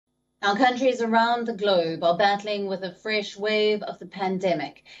Now, countries around the globe are battling with a fresh wave of the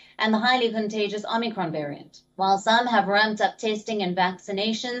pandemic and the highly contagious Omicron variant. While some have ramped up testing and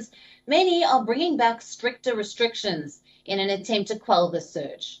vaccinations, many are bringing back stricter restrictions in an attempt to quell the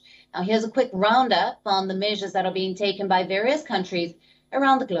surge. Now, here's a quick roundup on the measures that are being taken by various countries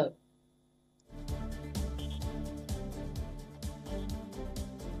around the globe.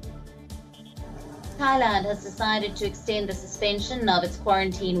 Thailand has decided to extend the suspension of its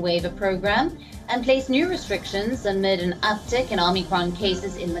quarantine waiver program and place new restrictions amid an uptick in Omicron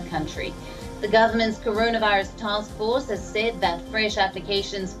cases in the country. The government's coronavirus task force has said that fresh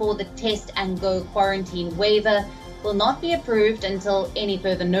applications for the test and go quarantine waiver will not be approved until any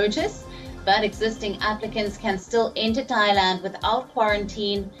further notice, but existing applicants can still enter Thailand without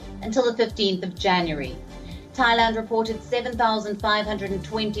quarantine until the 15th of January. Thailand reported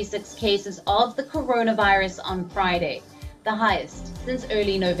 7,526 cases of the coronavirus on Friday, the highest since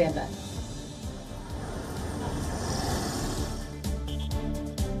early November.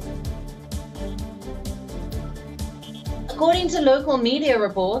 According to local media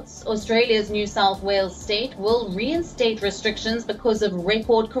reports, Australia's New South Wales state will reinstate restrictions because of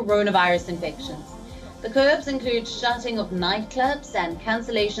record coronavirus infections. The curbs include shutting of nightclubs and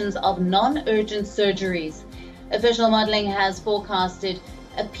cancellations of non-urgent surgeries. Official modelling has forecasted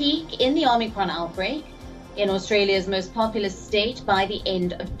a peak in the Omicron outbreak in Australia's most populous state by the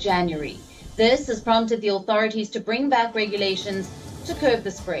end of January. This has prompted the authorities to bring back regulations to curb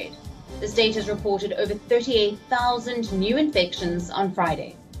the spread. The state has reported over 38,000 new infections on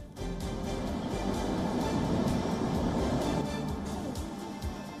Friday.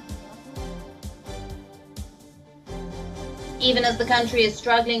 Even as the country is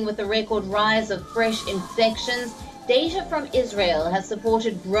struggling with the record rise of fresh infections, data from Israel has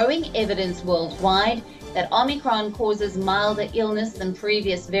supported growing evidence worldwide that Omicron causes milder illness than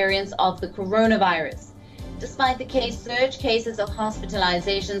previous variants of the coronavirus. Despite the case surge, cases of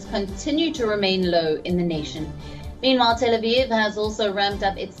hospitalizations continue to remain low in the nation. Meanwhile, Tel Aviv has also ramped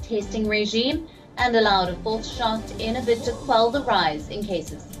up its testing regime and allowed a fourth shot in a bid to quell the rise in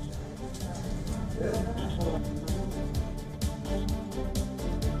cases.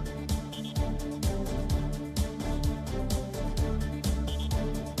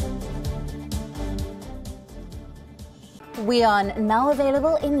 WION, now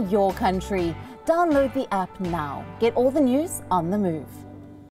available in your country. Download the app now. Get all the news on the move.